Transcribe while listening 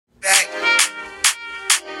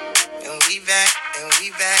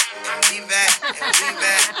back, and we back, and we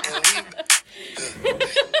back, and we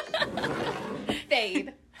back.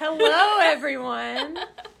 Fade. Hello, everyone.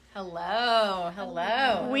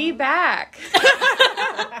 Hello. We back.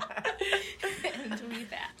 And we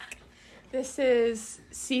back. This is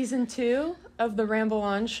season 2 of the Ramble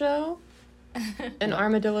On Show, an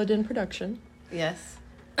Armadillo Den production. Yes.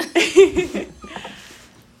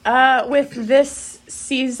 With this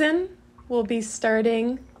season, we'll be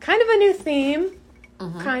starting kind of a new theme,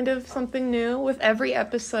 kind of something new with every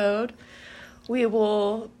episode. We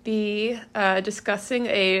will be discussing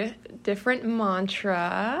a different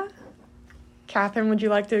mantra. Catherine, would you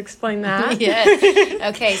like to explain that? Yes.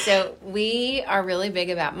 Okay, so we are really big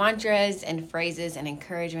about mantras and phrases and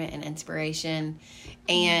encouragement and inspiration.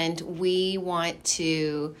 And we want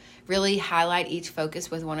to really highlight each focus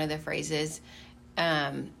with one of the phrases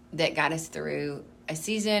that got us through a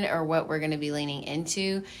season or what we're going to be leaning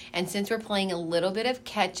into. And since we're playing a little bit of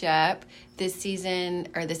catch up, this season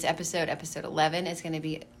or this episode 11, is going to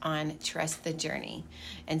be on Trust the Journey.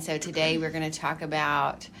 And so today we're going to talk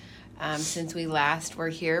about, since we last were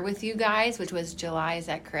here with you guys, which was July, is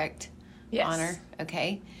that correct? Yes. Honor,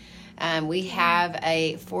 okay. We have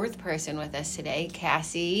a fourth person with us today.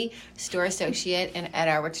 Cassie, store associate at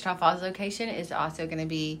our Wichita Falls location, is also going to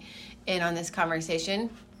be in on this conversation.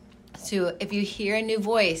 So if you hear a new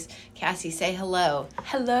voice, Cassie, say hello.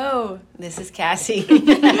 Hello. This is Cassie.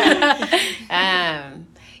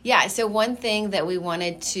 So one thing that we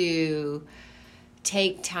wanted to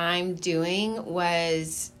take time doing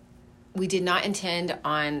was, we did not intend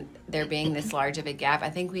on there being this large of a gap. I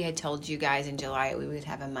think we had told you guys in July we would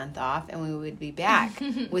have a month off and we would be back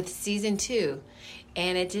with season 2.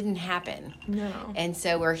 And it didn't happen. No. And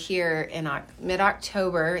so we're here in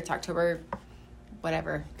mid-October. It's October,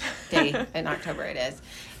 whatever day in October it is.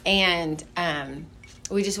 And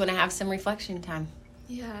we just want to have some reflection time.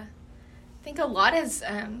 Yeah. I think a lot has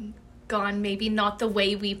gone maybe not the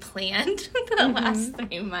way we planned the last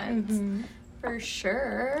 3 months. For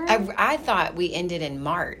sure. I thought we ended in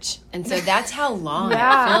March. And so that's how long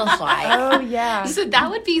Yeah. it feels like. Oh, yeah. So that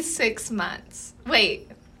would be 6 months. Wait,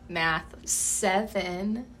 math.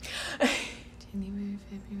 7. January,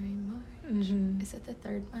 February, March. Is it the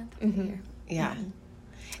third month of the year? Yeah.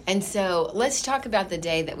 And so let's talk about the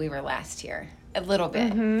day that we were last here a little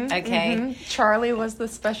bit. Okay. Charlie was the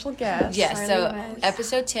special guest. Yes, so Charlie was.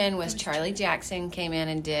 episode 10 was Charlie Jackson came in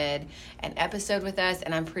and did an episode with us,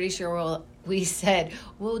 and I'm pretty sure we said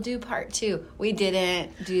we'll do part 2. We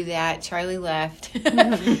didn't do that. Charlie left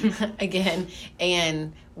again,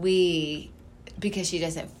 and because she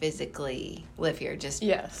doesn't physically live here, just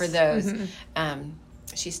Yes. for those,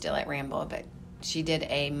 she's still at Ramble, but she did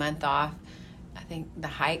a month off, I think, the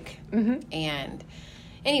hike. And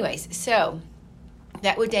anyways, so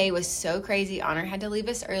that day was so crazy. Honor had to leave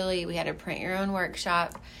us early. We had a print your own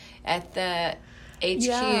workshop at the HQ.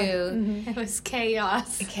 Yeah. It was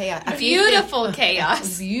chaos. Chaos. Beautiful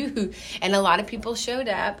chaos. And a lot of people showed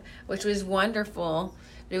up, which was wonderful.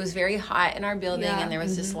 But it was very hot in our building, Yeah. and there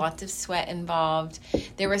was just lots of sweat involved.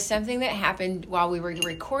 There was something that happened while we were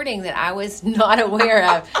recording that I was not aware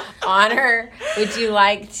of. Honor, would you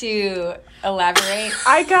like to elaborate?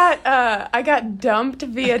 I got dumped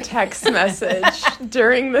via text message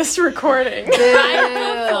during this recording.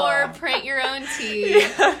 Right before print your own tea.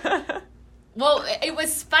 Well, it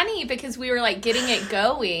was funny because we were like getting it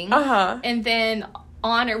going. And then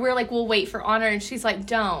Honor, we were like, we'll wait for Honor. And she's like,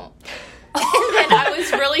 don't. And then I was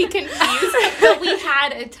really confused, but we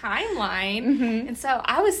had a timeline. And so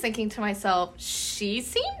I was thinking to myself, she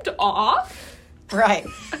seemed off. Right.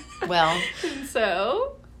 Well, And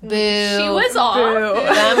so boo. she was off. Boo.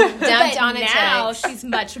 Dumped But on a now text. she's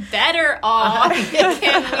much better off,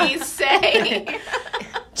 can we say?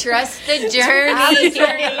 Trust the journey.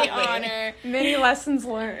 Journey, Honor. Many lessons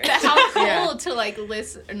learned. But how cool to like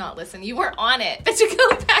listen, or not listen, you were on it, but to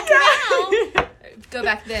go back now, go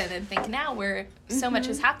back then and think now where so much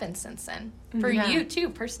has happened since then. For you too,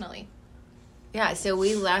 personally. Yeah, so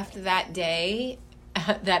we left that day,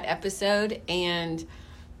 that episode, and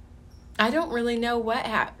I don't really know what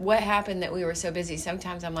happened that we were so busy.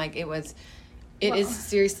 Sometimes I'm like, it is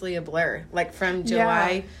seriously a blur, like from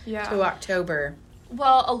July to October.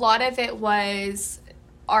 Well, a lot of it was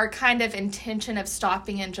our kind of intention of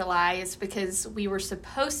stopping in July is because we were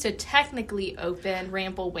supposed to technically open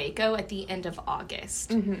Ramble Waco at the end of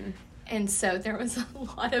August. And so there was a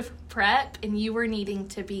lot of prep, and you were needing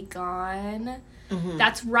to be gone.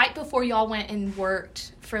 That's right before y'all went and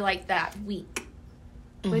worked for like that week,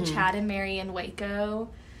 which had a Mary in Waco.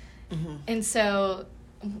 And so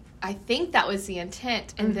I think that was the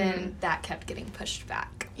intent, and then that kept getting pushed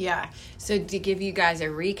back. Yeah. So to give you guys a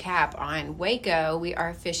recap on Waco, we are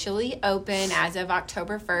officially open as of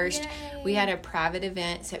October 1st. Yay. We had a private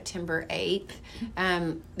event September 8th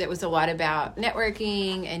that was a lot about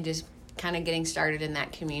networking and just kind of getting started in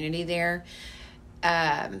that community there.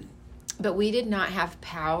 But we did not have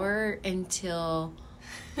power until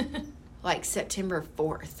like September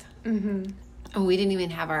 4th. Mm-hmm. And we didn't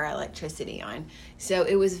even have our electricity on. So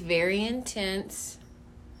it was very intense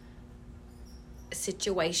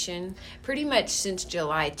situation. Pretty much since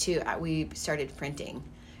July too, we started printing.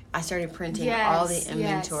 I started printing all the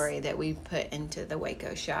inventory that we put into the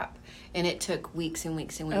Waco shop. And it took weeks and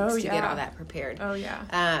weeks and weeks to get all that prepared. Oh,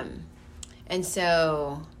 yeah. And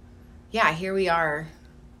so, yeah, here we are.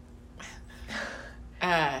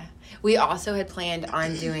 We also had planned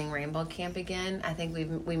on doing Rainbow Camp again. I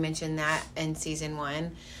think we mentioned that in season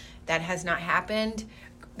 1. That has not happened.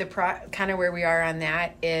 Kind of where we are on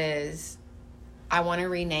that is I want to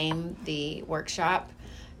rename the workshop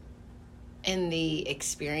and the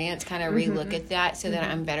experience, kind of relook at that so that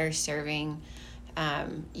I'm better serving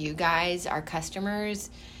you guys, our customers,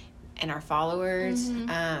 and our followers,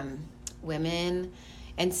 women.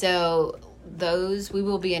 And so we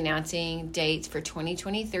will be announcing dates for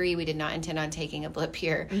 2023. We did not intend on taking a blip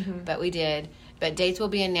here, but we did. But dates will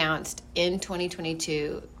be announced in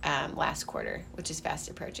 2022, last quarter, which is fast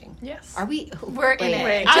approaching. Yes. Are we? We're in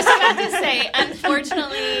it. I was about to say,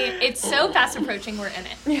 unfortunately, it's so fast approaching, we're in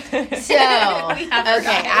it. So,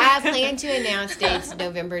 I plan to announce dates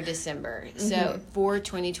November, December. So, for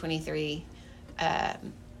 2023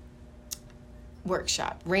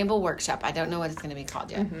 workshop, Rainbow Workshop. I don't know what it's going to be called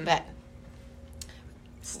yet, but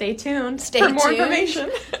stay tuned for more information.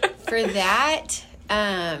 For that.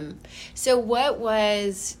 So what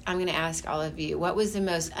was, I'm going to ask all of you, what was the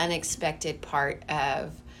most unexpected part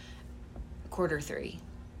of quarter 3?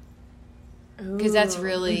 Because that's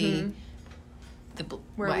really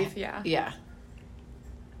where we've, Yeah.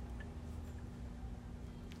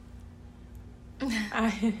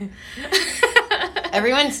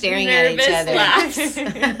 Everyone's staring at each other. Laughs.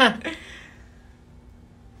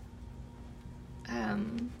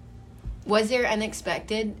 Was there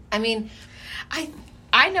unexpected? I mean,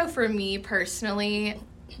 I know for me personally,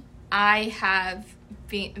 I have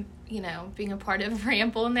been, being a part of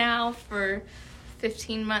Ramble now for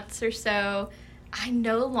 15 months or so. I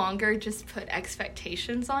no longer just put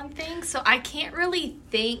expectations on things, so I can't really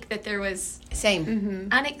think that there was same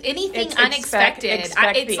anything unexpected. It's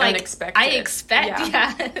like unexpected. I expect,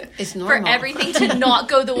 it's normal for everything to not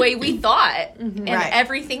go the way we thought, and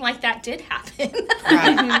everything like that did happen.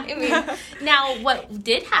 Right. I mean, now what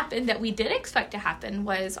did happen that we did expect to happen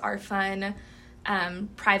was our fun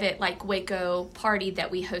private Waco party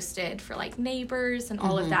that we hosted for neighbors and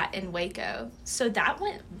all of that in Waco. So that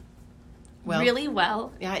went really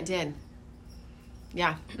well. Yeah, it did.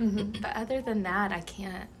 Yeah. But other than that, I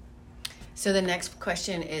can't. So the next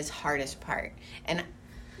question is hardest part. And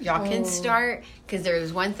y'all can start, because there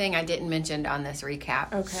was one thing I didn't mention on this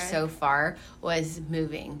recap so far was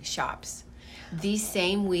moving shops. The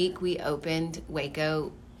same week we opened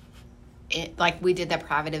Waco, we did that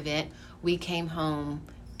private event, we came home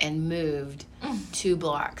and moved 2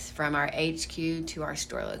 blocks from our HQ to our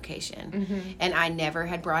store location. And I never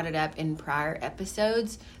had brought it up in prior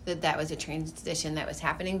episodes that was a transition that was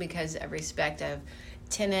happening because of respect of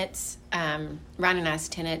tenants, Ryan and I's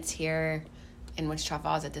tenants here in Wichita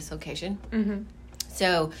Falls at this location.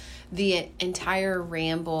 So the entire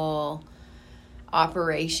Ramble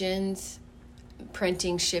operations,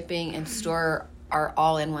 printing, shipping, and store are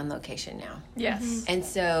all in one location now. Yes. And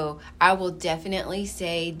so I will definitely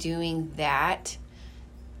say doing that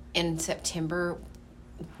in September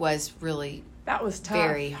was really that was tough.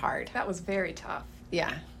 Very hard. That was very tough.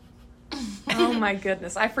 Yeah. Oh my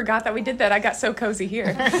goodness. I forgot that we did that. I got so cozy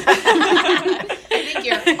here. I think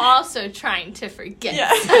you're also trying to forget.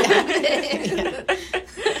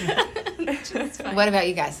 What about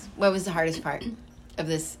you guys? What was the hardest part of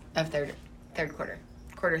third quarter?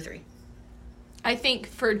 Quarter 3. I think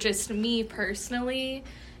for just me personally,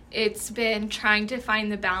 it's been trying to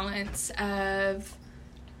find the balance of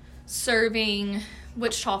serving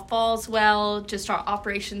Wichita Falls well, just our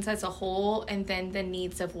operations as a whole, and then the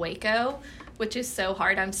needs of Waco, which is so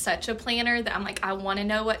hard. I'm such a planner that I'm I want to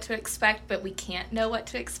know what to expect, but we can't know what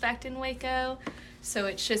to expect in Waco. So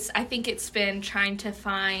it's just, I think it's been trying to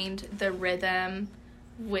find the rhythm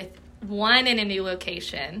with one in a new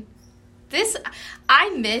location.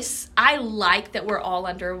 I like that we're all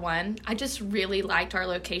under one. I just really liked our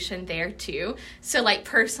location there too. So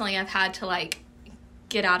personally I've had to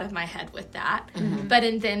get out of my head with that. But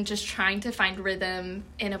and then just trying to find rhythm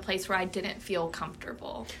in a place where I didn't feel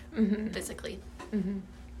comfortable physically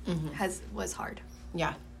was hard.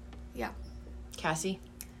 Yeah. Yeah. Cassie?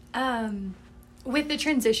 With the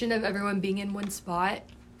transition of everyone being in one spot,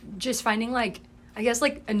 just finding I guess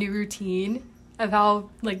a new routine of how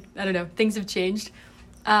I don't know, things have changed.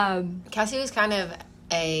 Cassie was kind of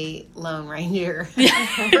a Lone Ranger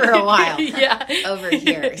for a while. Yeah. Over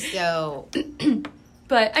here. So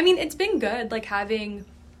but I mean, it's been good having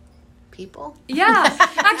people. Yeah,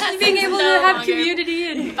 actually being able to have longer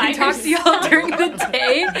community and talk to y'all during the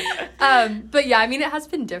day. But yeah, I mean, it has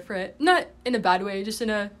been different. Not in a bad way, just in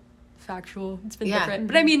a factual. It's been different.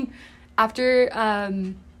 But I mean, after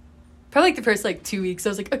probably the first 2 weeks, I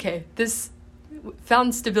was like, okay, this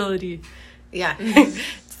found stability. Yeah.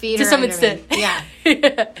 Feet to some extent. Yeah.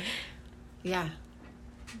 Yeah.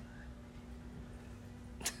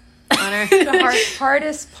 Honor. The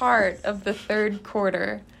hardest part of the third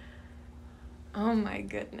quarter. Oh my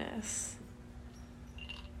goodness.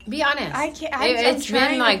 Be honest. I can't. It's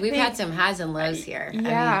been we've think. had some highs and lows here. Yeah.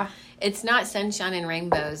 I mean, it's not sunshine and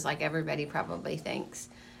rainbows like everybody probably thinks,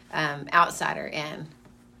 outsider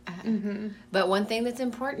in. But one thing that's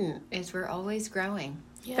important is we're always growing.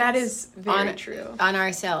 Yes. That is very true. On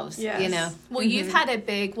ourselves, Yes. Well, you've had a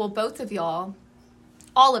big, both of y'all,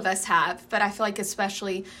 all of us have, but I feel like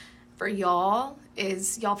especially for y'all,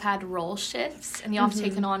 y'all have had role shifts and y'all have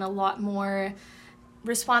taken on a lot more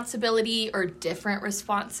responsibility or different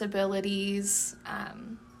responsibilities.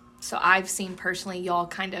 So I've seen personally y'all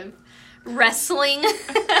kind of wrestling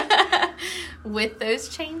with those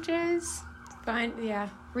changes.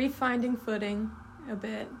 Refinding footing a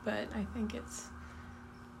bit, but I think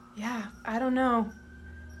I don't know.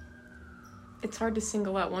 It's hard to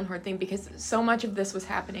single out one hard thing because so much of this was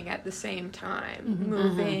happening at the same time.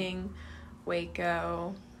 Moving,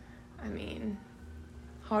 Waco, I mean,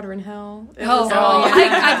 Hotter in Hell. I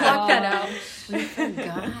blocked that out. We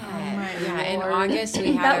forgot. In Lord. August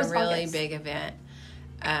we That had a was really August. big event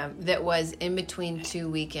that was in between 2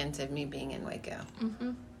 weekends of me being in Waco.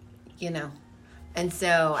 And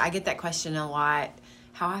so I get that question a lot.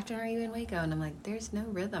 How often are you in Waco? And I'm like, there's no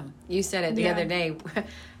rhythm. You said it the other day.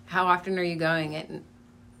 How often are you going? And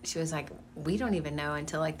she was like, we don't even know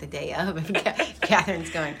until the day of. And Catherine's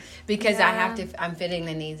going because I'm fitting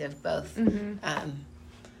the needs of both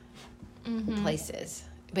places.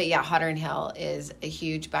 But yeah, Hotter in Hell is a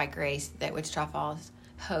huge bike race that Wichita Falls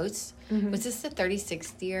hosts. Was this the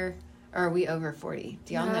 36th year? Or are we over 40?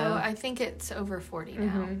 Do y'all know? I think it's over 40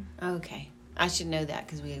 now. Okay. I should know that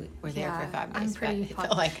because we were there for 5 days. I'm pretty but I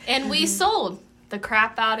felt like And we sold the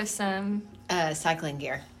crap out of some cycling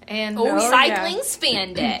gear. and Oh, cycling yeah.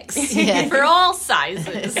 spandex Yeah. for all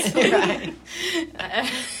sizes. Right.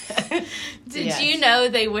 Did Yes. you know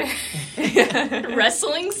they wear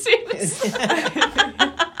wrestling suits?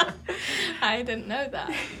 I didn't know that.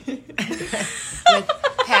 With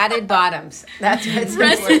padded bottoms. That's what's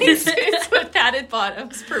Wrestling important. suits with padded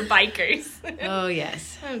bottoms for bikers. Oh,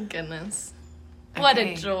 yes. Oh, goodness. What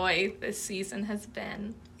Okay. a joy this season has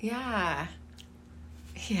been. Yeah.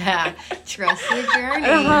 Yeah. Trust the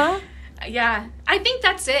journey. Yeah, I think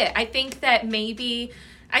that's it. I think that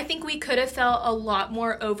I think we could have felt a lot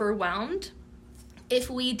more overwhelmed if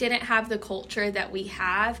we didn't have the culture that we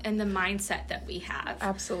have and the mindset that we have.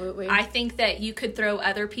 Absolutely. I think that you could throw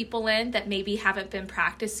other people in that maybe haven't been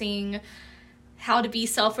practicing how to be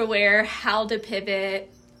self-aware, how to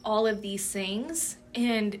pivot, all of these things,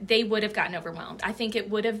 and they would have gotten overwhelmed. I think it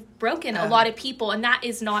would have broken a lot of people, and that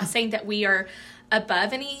is not saying that we are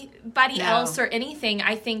above anybody else or anything.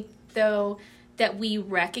 I think, though, that we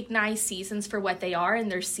recognize seasons for what they are, and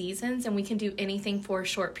they're seasons, and we can do anything for a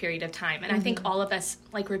short period of time. And I think all of us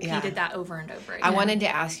repeated that over and over again. I wanted to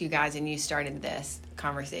ask you guys, and you started this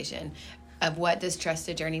conversation, of what does trust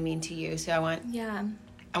the journey mean to you? So I want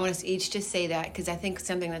us each to say that, because I think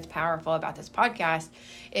something that's powerful about this podcast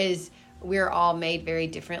is we're all made very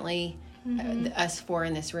differently, us four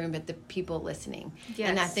in this room, but the people listening. Yes.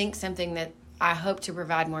 And I think something that I hope to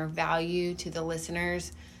provide more value to the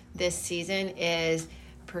listeners this season is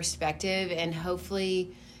perspective, and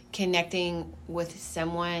hopefully connecting with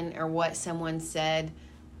someone or what someone said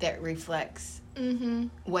that reflects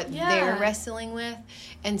what they're wrestling with.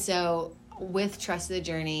 And so with Trust the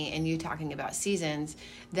Journey and you talking about seasons,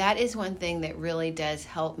 that is one thing that really does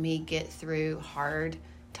help me get through hard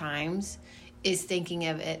times, is thinking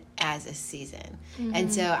of it as a season.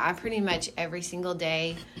 And so I pretty much every single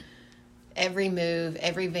day, every move,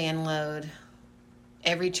 every van load,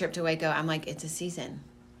 every trip to Waco, I'm like, it's a season.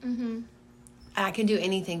 I can do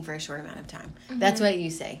anything for a short amount of time. That's what you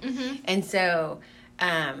say. And so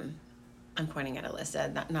I'm pointing at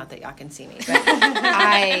Alyssa, not that y'all can see me, but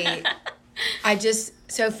I just,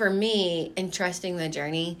 so for me, in trusting the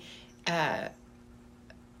journey,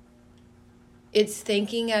 it's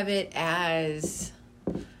thinking of it as,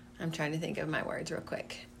 I'm trying to think of my words real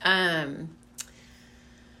quick.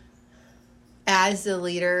 As the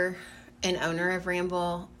leader and owner of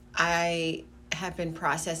Ramble, I have been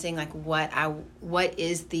processing like what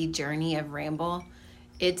is the journey of Ramble.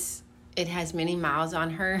 It has many miles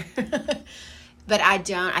on her, but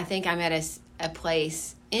I think I'm at a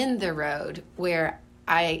place in the road where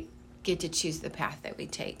I get to choose the path that we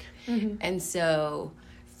take. Mm-hmm. And so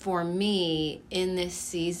for me in this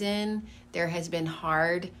season, there has been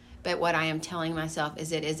hard, but what I am telling myself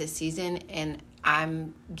is it is a season and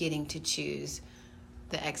I'm getting to choose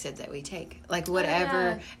the exit that we take. Like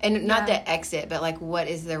whatever, and not the exit, but like what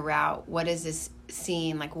is the route? What is this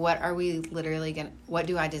scene? Like what are we literally what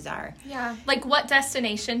do I desire? Yeah. Like what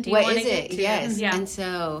destination do you want to get to? Yes. Yeah. And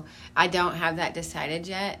so I don't have that decided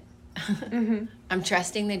yet. Mm-hmm. I'm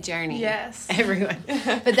trusting the journey. Yes. Everyone.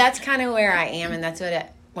 But that's kind of where I am, and that's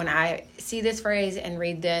what when I see this phrase and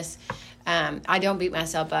read this, I don't beat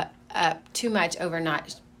myself up too much over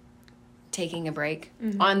not taking a break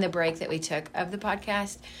on the break that we took of the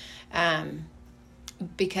podcast,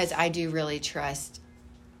 because I do really trust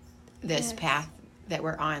this path that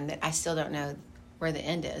we're on, that I still don't know where the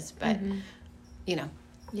end is, but you know.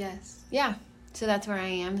 Yes. Yeah. So that's where I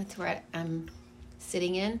am. That's where I'm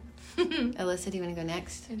sitting in. Alyssa, do you want to go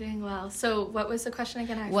next? You're doing well. So what was the question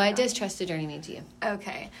again? What does trust the journey mean to you?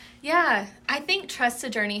 Okay. Yeah. I think trust the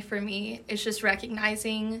journey for me is just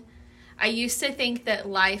recognizing, I used to think that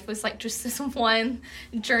life was like just this one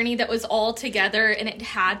journey that was all together and it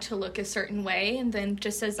had to look a certain way. And then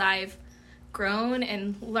just as I've grown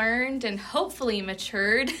and learned and hopefully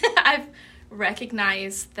matured, I've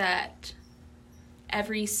recognized that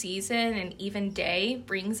every season and even day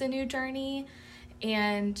brings a new journey.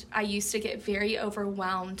 And I used to get very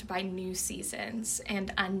overwhelmed by new seasons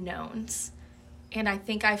and unknowns. And I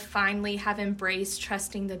think I finally have embraced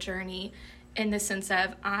trusting the journey in the sense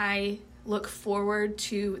of I look forward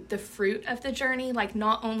to the fruit of the journey, like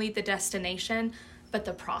not only the destination, but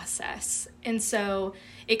the process. And so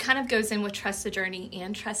it kind of goes in with trust the journey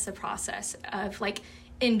and trust the process of like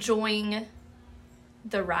enjoying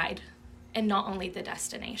the ride and not only the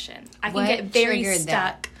destination. I can get very stuck.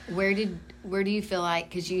 That? Where do you feel like,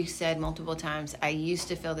 because you said multiple times, I used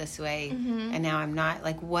to feel this way and now I'm not,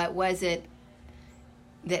 like what was it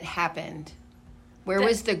that happened? Where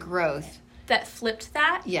was the growth? That flipped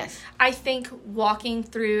that? Yes. I think walking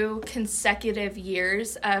through consecutive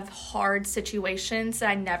years of hard situations that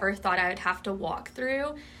I never thought I would have to walk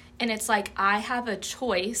through. And it's like I have a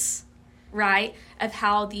choice, right, of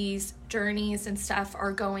how these journeys and stuff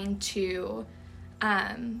are going to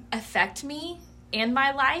affect me and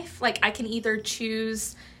my life. Like I can either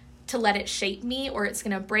choose to let it shape me or it's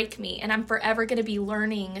going to break me, and I'm forever going to be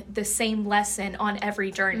learning the same lesson on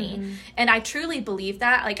every journey. And I truly believe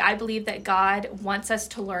that. Like I believe that God wants us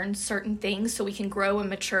to learn certain things so we can grow and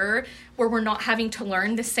mature, where we're not having to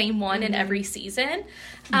learn the same one in every season.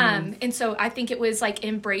 And so I think it was like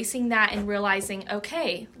embracing that and realizing,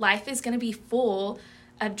 okay, life is going to be full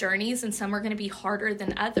of journeys and some are going to be harder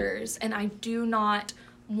than others, and I do not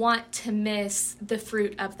want to miss the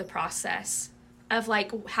fruit of the process of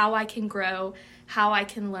like how I can grow, how I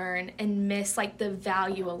can learn, and miss like the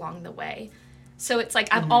value along the way. So it's like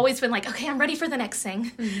I've always been like, okay, I'm ready for the next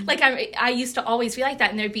thing. Like I used to always be like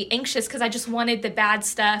that, and they'd be anxious because I just wanted the bad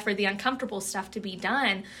stuff or the uncomfortable stuff to be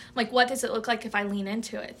done. Like, what does it look like if I lean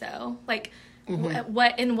into it though? Like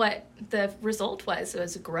what the result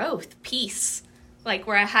was growth, peace. Like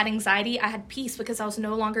where I had anxiety, I had peace because I was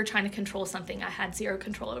no longer trying to control something I had zero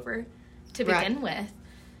control over to begin with.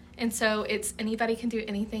 And so it's anybody can do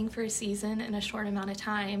anything for a season in a short amount of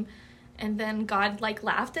time. And then God like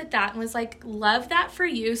laughed at that and was like, love that for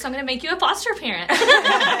you. So I'm going to make you a foster parent.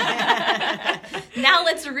 Now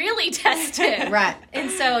let's really test it. Right.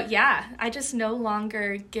 And so, yeah, I just no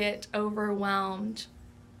longer get overwhelmed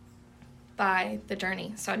by the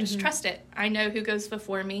journey. So I just trust it. I know who goes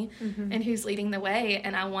before me and who's leading the way.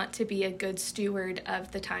 And I want to be a good steward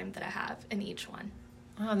of the time that I have in each one.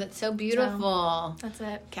 Oh, that's so beautiful. So, that's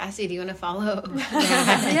it. Cassie, do you want to follow?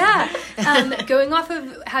 Yeah. Going off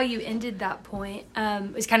of how you ended that point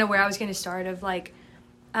is kind of where I was going to start of like,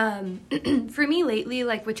 for me lately,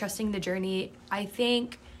 like with trusting the journey, I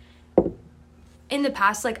think in the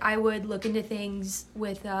past, like I would look into things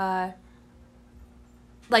with like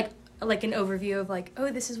an overview of like,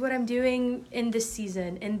 oh, this is what I'm doing in this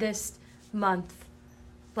season, in this month.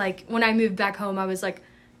 Like when I moved back home, I was like,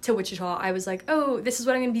 to Wichita, I was like, oh, this is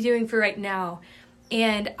what I'm going to be doing for right now.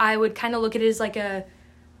 And I would kind of look at it as like an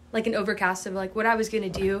overcast of like what I was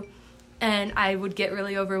going to do. And I would get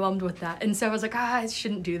really overwhelmed with that. And so I was like, I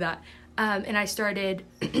shouldn't do that. And I started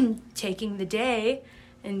taking the day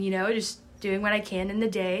and, just doing what I can in the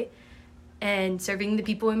day and serving the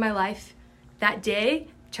people in my life that day,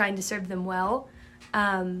 trying to serve them well,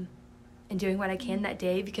 and doing what I can that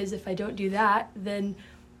day. Because if I don't do that, then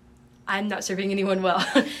I'm not serving anyone well.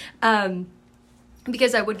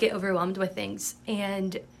 Because I would get overwhelmed with things.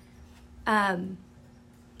 And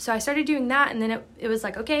so I started doing that, and then it was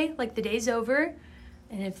like, okay, like the day's over,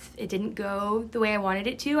 and if it didn't go the way I wanted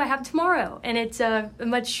it to, I have tomorrow. And it's a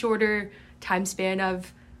much shorter time span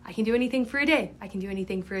of I can do anything for a day. I can do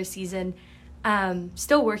anything for a season.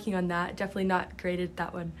 Still working on that. Definitely not great at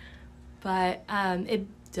that one. But it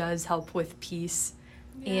does help with peace.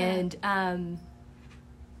 Yeah. And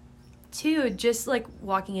two, just like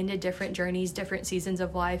walking into different journeys, different seasons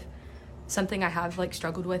of life. Something I have like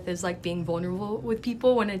struggled with is like being vulnerable with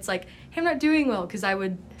people when it's like, hey, I'm not doing well, because I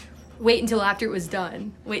would wait until after it was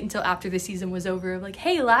done, wait until after the season was over, like,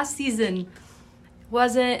 hey, last season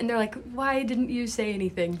wasn't, and they're like, why didn't you say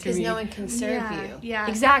anything to me? Because no one can serve you. Yeah,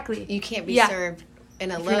 exactly. You can't be served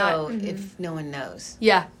in a low if no one knows.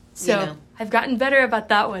 Yeah, so I've gotten better about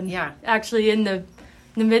that one. Yeah, actually in the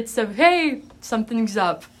midst of, hey, something's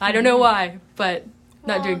up. I don't know why, but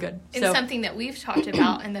not doing good. It's something that we've talked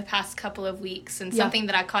about in the past couple of weeks, and something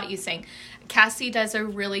that I caught you saying. Cassie does a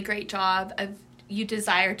really great job of, you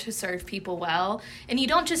desire to serve people well, and you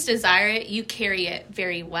don't just desire it, you carry it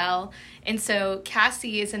very well. And so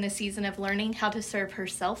Cassie is in a season of learning how to serve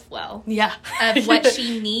herself well. Yeah. Of what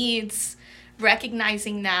she needs,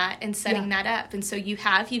 recognizing that and setting that up. And so you've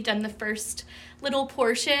done the first little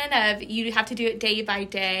portion of, you have to do it day by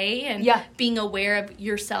day, and being aware of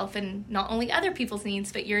yourself and not only other people's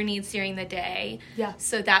needs, but your needs during the day. Yeah.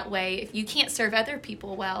 So that way, if you can't serve other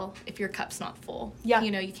people well, if your cup's not full,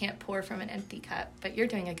 you can't pour from an empty cup, but you're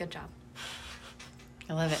doing a good job.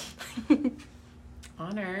 I love it.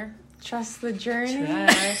 Honor. Trust the journey.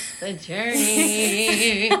 Trust the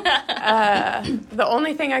journey. The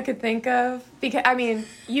only thing I could think of, because, I mean,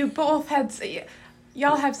 you both had...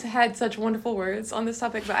 Y'all have had such wonderful words on this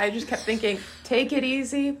topic, but I just kept thinking, take it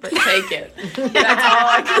easy, but take it. That's all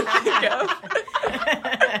I could think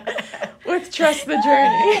of. With trust the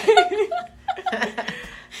journey.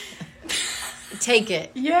 Take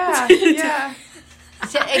it. Yeah.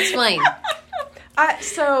 Explain.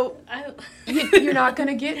 You're not going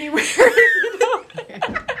to get anywhere.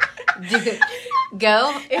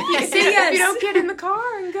 Go. If you don't get in the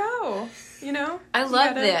car and go. I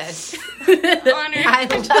love this. Honor. I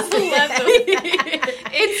just love it.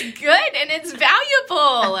 It's good and it's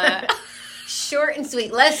valuable. Short and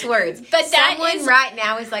sweet, less words. But someone right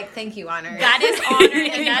now is like, thank you, Honor. That is Honor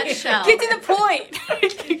in a nutshell. Get to the point.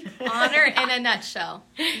 Honor in a nutshell.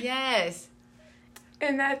 Yes.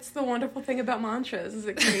 And that's the wonderful thing about mantras, is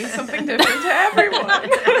it can mean something different to everyone.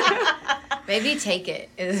 Maybe take it.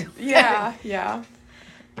 Yeah.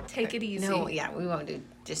 Take it easy. No, we won't do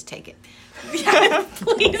just take it. Yeah,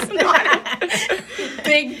 please not.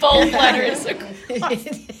 Big bold letters.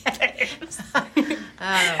 Okay.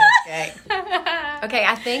 Okay,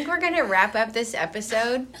 I think we're going to wrap up this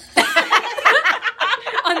episode.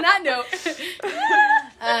 On that note.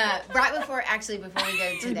 Right before we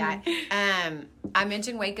go to that, I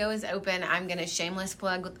mentioned Waco is open. I'm going to shameless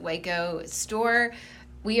plug Waco store.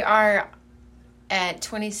 We are at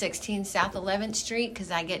 2016 South 11th Street,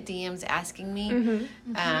 because I get DMs asking me.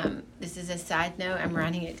 This is a side note. I'm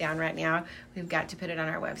writing it down right now. We've got to put it on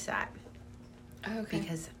our website. Okay.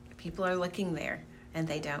 Because people are looking there, and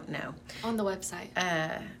they don't know. On the website.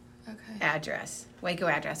 Address. Waco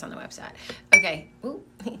address on the website. Okay. Ooh.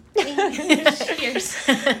 Cheers.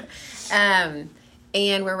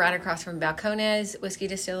 And we're right across from Balcones Whiskey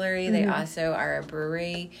Distillery. They also are a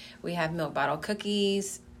brewery. We have Milk Bottle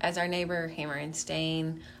Cookies as our neighbor, Hammer and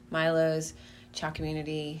Stain, Milo's, Chalk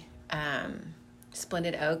Community.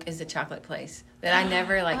 Splendid Oak is the chocolate place that I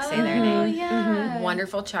never say their name. Yeah.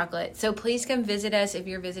 Wonderful chocolate. So please come visit us if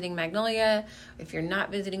you're visiting Magnolia. If you're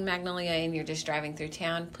not visiting Magnolia and you're just driving through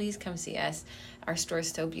town, please come see us. Our store is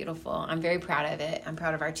so beautiful. I'm very proud of it. I'm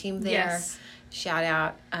proud of our team there. Yes. Shout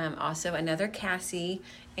out also another Cassie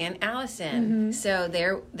and Allison. So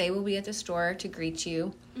they will be at the store to greet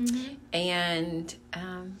you. And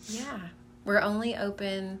we're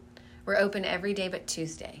open every day but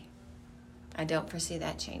Tuesday. I don't foresee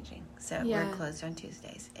that changing. So we're closed on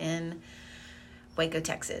Tuesdays in Waco,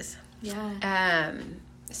 Texas. Yeah.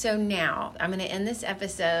 So now I'm going to end this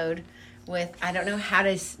episode with, I don't know how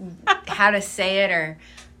to say it or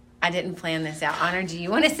I didn't plan this out. Honor, do you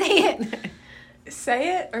want to say it?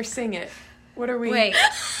 Say it or sing it? What are we? Wait.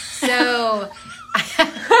 So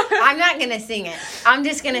I'm not going to sing it. I'm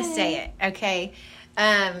just going to say it, okay?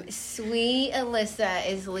 Sweet Alyssa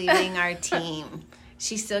is leaving our team.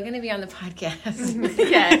 She's still going to be on the podcast.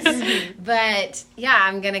 Yes. But yeah,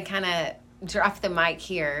 I'm going to kind of drop the mic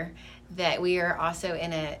here that we are also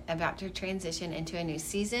about to transition into a new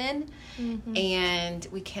season. Mm-hmm. And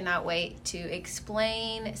we cannot wait to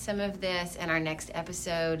explain some of this in our next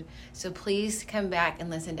episode. So please come back and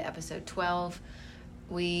listen to episode 12.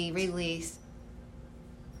 We release,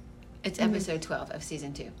 it's episode 12 of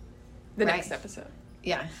season 2. The next episode.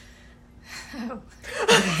 Yeah. Oh.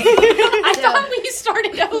 I thought we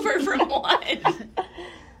started over from 1.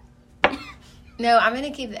 No, I'm going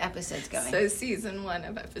to keep the episodes going. So season 1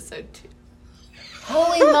 of episode 2.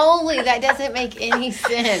 Holy moly, that doesn't make any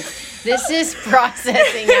sense. This is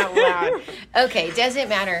processing out loud. Okay, doesn't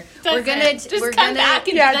matter. We're gonna come back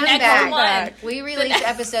and come next back. We release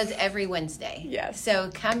episodes every Wednesday. Yes.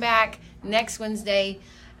 So come back next Wednesday.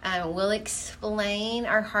 We'll explain.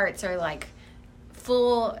 Our hearts are like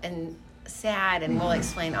full and sad, and we'll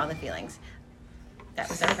explain all the feelings. That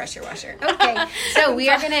was our pressure washer. Okay, so we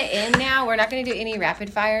are going to end now. We're not going to do any rapid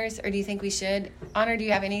fires, or do you think we should? Honor, do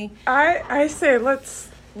you have any? I say let's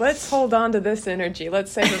hold on to this energy.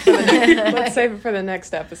 Let's save it for the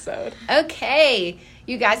next episode. Okay,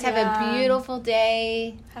 you guys have a beautiful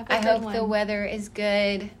day. I hope the weather is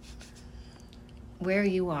good where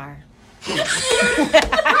you are.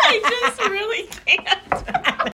 I just really can't.